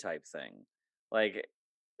day type thing. Like,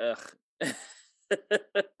 ugh, that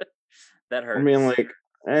hurts. I mean, like,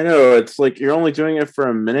 I know it's like you're only doing it for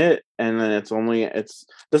a minute, and then it's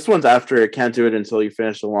this one's after it can't do it until you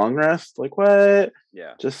finish a long rest. Like, what?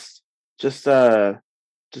 Yeah. Just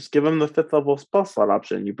give them the 5th level spell slot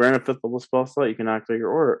option. You burn a 5th level spell slot, you can activate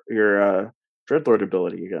your Dreadlord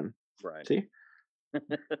ability again. Right. See?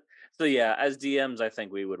 So yeah, as DMs, I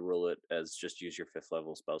think we would rule it as just use your 5th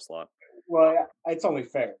level spell slot. Well, it's only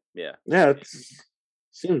fair. Yeah. Yeah, it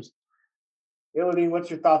seems. Illidan, what's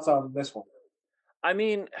your thoughts on this one? I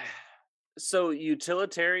mean, so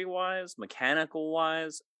utilitarian wise, mechanical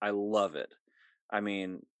wise, I love it. I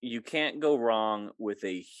mean, you can't go wrong with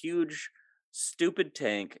a huge, stupid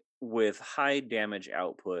tank with high damage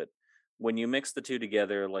output. When you mix the two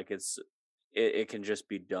together, like it can just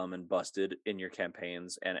be dumb and busted in your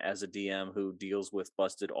campaigns. And as a DM who deals with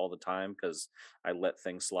busted all the time because I let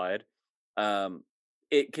things slide,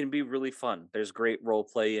 it can be really fun. There's great role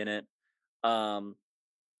play in it.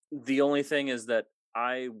 The only thing is that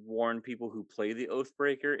I warn people who play the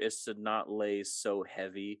Oathbreaker is to not lay so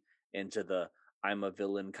heavy into the I'm a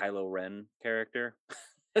villain Kylo Ren character,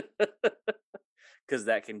 because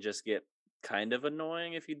that can just get kind of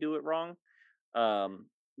annoying if you do it wrong.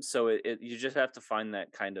 So you just have to find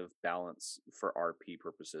that kind of balance for RP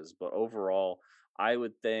purposes. But overall, I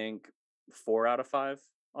would think 4 out of 5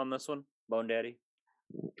 on this one, Bone Daddy.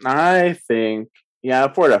 I think 4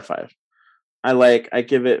 out of 5. I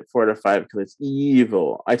give it 4 out of 5 because it's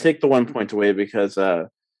evil. I take the 1 point away because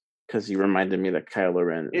you reminded me that Kylo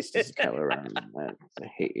Ren is just Kylo Ren. I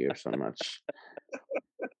hate you so much.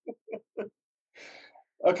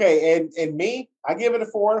 Okay, and me, I give it a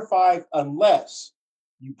 4 out of 5 unless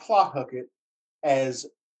you plot hook it as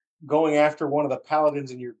going after one of the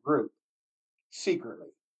paladins in your group secretly.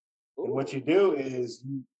 Ooh. And what you do is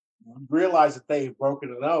you realize that they've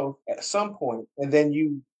broken an oath at some point, and then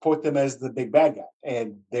you put them as the big bad guy.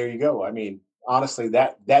 And there you go. I mean, honestly,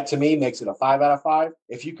 that to me makes it a 5 out of 5.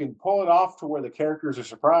 If you can pull it off to where the characters are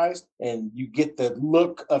surprised and you get the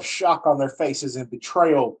look of shock on their faces and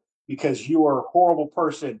betrayal because you are a horrible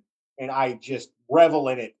person, and I just revel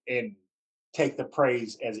in it and take the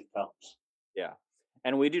praise as it comes. Yeah.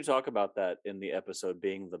 And we do talk about that in the episode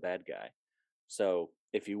being the bad guy. So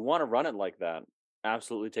if you want to run it like that,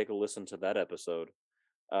 absolutely take a listen to that episode.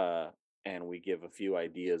 And we give a few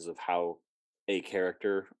ideas of how a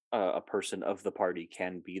character, a person of the party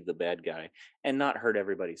can be the bad guy and not hurt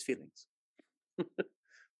everybody's feelings.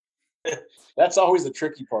 That's always the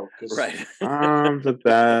tricky part because Right. I'm the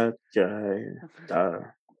bad guy.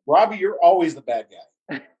 Robbie, you're always the bad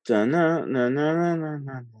guy.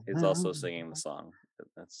 He's also singing the song.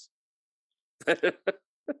 That's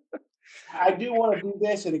I do want to do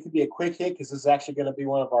this, and it could be a quick hit because this is actually going to be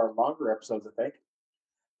one of our longer episodes, I think.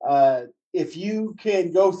 If you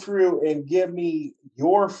can go through and give me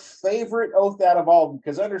your favorite oath out of all of them,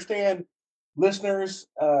 because understand, listeners,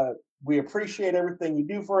 we appreciate everything you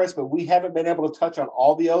do for us, but we haven't been able to touch on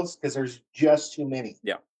all the oaths because there's just too many.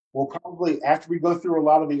 Yeah. We'll probably, after we go through a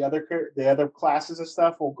lot of the other classes and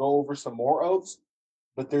stuff, we'll go over some more oaths,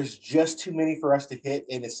 but there's just too many for us to hit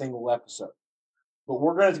in a single episode. But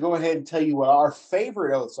we're going to go ahead and tell you what our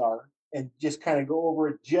favorite oaths are and just kind of go over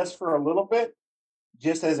it just for a little bit,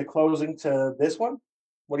 just as a closing to this one.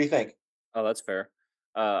 What do you think? Oh, that's fair.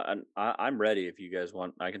 And I'm ready if you guys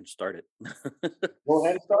want. I can start it. Go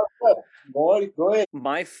ahead and start. Go ahead.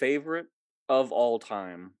 My favorite of all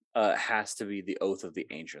time has to be the Oath of the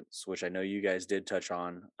Ancients, which I know you guys did touch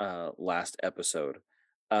on last episode.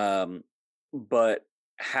 But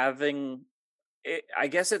having it, I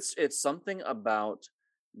guess it's something about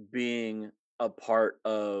being a part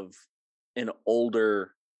of an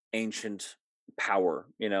older ancient power,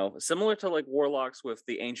 similar to like warlocks with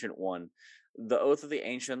the ancient one. The Oath of the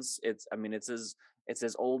Ancients, it's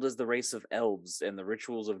as old as the race of elves and the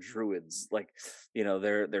rituals of druids. Like,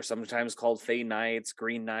 they're sometimes called Fey Knights,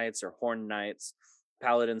 Green Knights, or Horn Knights.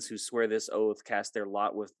 Paladins who swear this oath cast their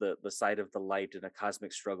lot with the side of the light in a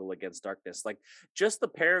cosmic struggle against darkness. Like, just the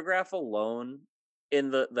paragraph alone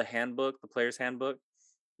in the handbook, the player's handbook,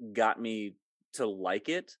 got me to like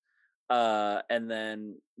it. And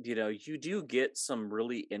then you do get some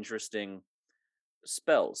really interesting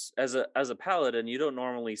spells as a paladin. You don't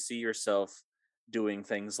normally see yourself doing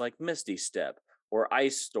things like Misty Step or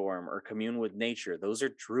Ice Storm or Commune with Nature. Those are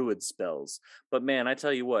druid spells. But man, I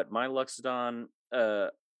tell you what, my Luxodon,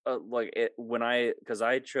 because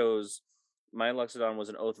I chose, my Luxodon was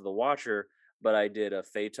an Oath of the Watcher, but I did a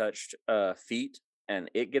Fey Touched feat,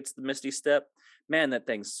 and it gets the Misty Step. Man, that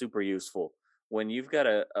thing's super useful when you've got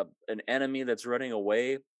an enemy that's running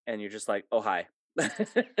away, and you're just like, oh hi,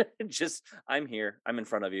 just I'm here, I'm in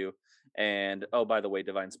front of you, and oh by the way,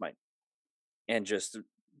 Divine Smite, and just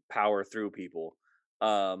power through people.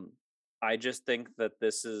 I just think that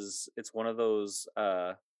it's one of those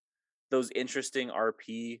interesting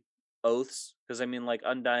RP oaths, because I mean, like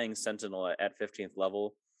Undying Sentinel at 15th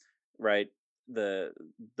level, right? The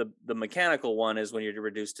mechanical one is when you're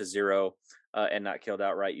reduced to 0 and not killed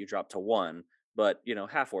outright, you drop to 1. But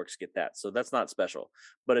half orcs get that, so that's not special.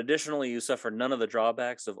 But additionally, you suffer none of the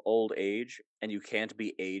drawbacks of old age, and you can't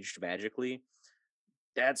be aged magically.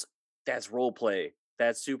 That's role play.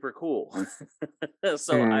 That's super cool.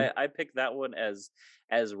 So I picked that one as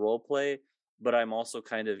role play, but I'm also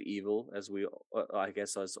kind of evil, as we I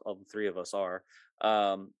guess as all the three of us are.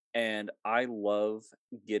 And I love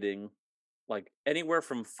getting like anywhere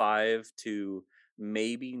from 5 to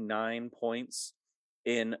maybe 9 points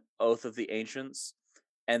in Oath of the Ancients,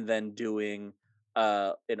 and then doing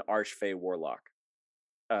an Archfey Warlock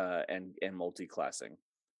and multi-classing,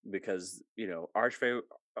 because Archfey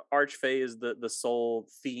is the sole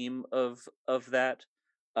theme of that,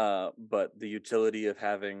 but the utility of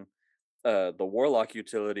having the Warlock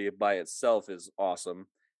utility by itself is awesome,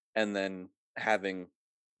 and then having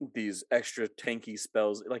these extra tanky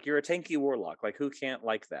spells, like you're a tanky Warlock, like who can't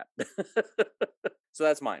like that? So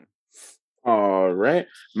that's mine. All right,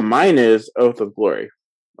 mine is Oath of Glory.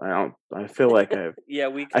 I feel like I've yeah,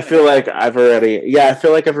 I feel like I've already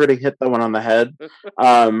hit that one on the head.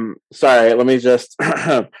 Sorry, let me just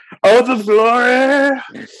Oath of Glory.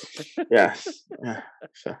 Yes.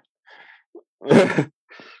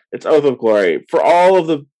 It's Oath of Glory for all of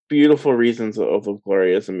the beautiful reasons. Oath of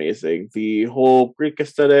Glory is amazing. The whole Greek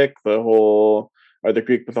aesthetic, the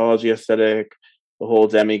Greek mythology aesthetic, the whole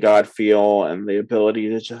demigod feel, and the ability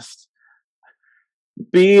to just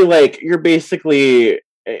be like, you're basically,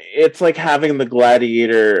 it's like having the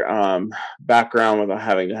gladiator background without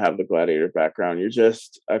having to have the gladiator background. You're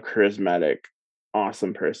just a charismatic,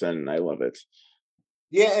 awesome person. I love it.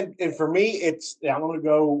 Yeah, and for me, I'm going to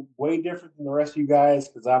go way different than the rest of you guys,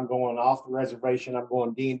 because I'm going off the reservation. I'm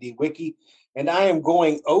going D&D Wiki, and I am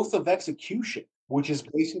going Oath of Execution, which is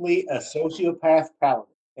basically a sociopath paladin.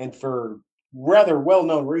 And for rather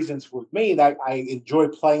well-known reasons with me, that I enjoy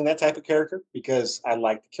playing that type of character because I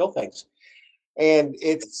like to kill things. And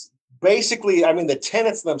it's basically, I mean, the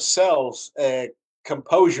tenets themselves,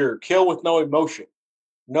 composure, kill with no emotion,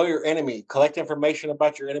 Know your enemy. Collect information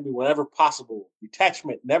about your enemy whenever possible.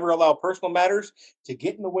 Detachment. Never allow personal matters to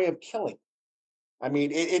get in the way of killing. I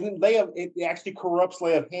mean, it actually corrupts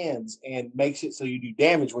lay of hands and makes it so you do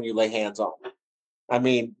damage when you lay hands on it. I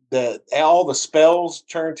mean, the all the spells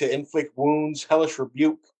turn to inflict wounds, hellish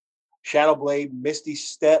rebuke, shadow blade, misty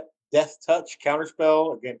step, death touch,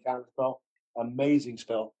 counterspell, again counterspell, amazing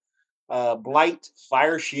spell. Blight,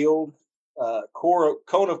 fire shield,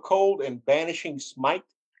 cone of cold, and banishing smite.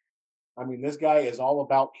 I mean, this guy is all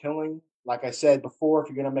about killing. Like I said before, if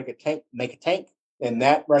you're gonna make a tank, make a tank. And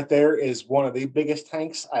that right there is one of the biggest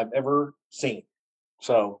tanks I've ever seen.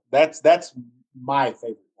 So that's my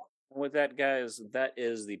favorite one. With that, guys, that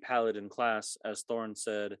is the Paladin class. As Thorn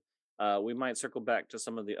said, we might circle back to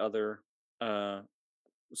some of the other uh,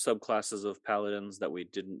 subclasses of Paladins that we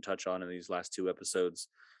didn't touch on in these last two episodes.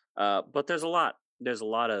 But there's a lot. There's a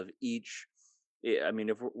lot of each. I mean,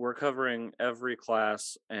 if we're covering every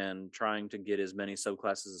class and trying to get as many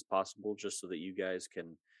subclasses as possible, just so that you guys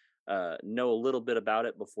can know a little bit about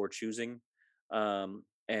it before choosing. And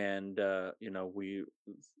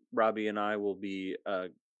Robbie and I will be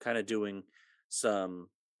kind of doing some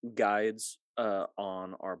guides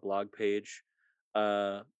on our blog page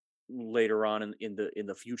uh, later on in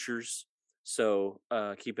the futures. So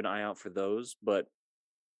keep an eye out for those. But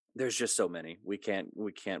there's just so many. We can't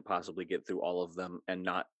possibly get through all of them and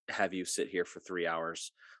not have you sit here for 3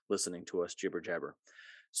 hours listening to us jibber jabber.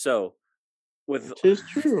 So with Which is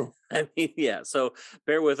true. I mean, yeah. So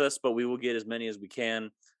bear with us, but we will get as many as we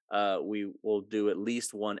can. We will do at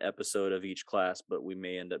least one episode of each class, but we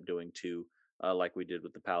may end up doing two, like we did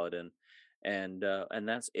with the Paladin. And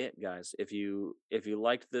that's it, guys. If you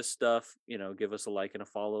liked this stuff, give us a like and a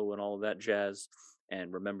follow and all of that jazz.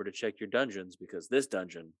 And remember to check your dungeons because this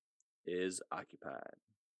dungeon is occupied.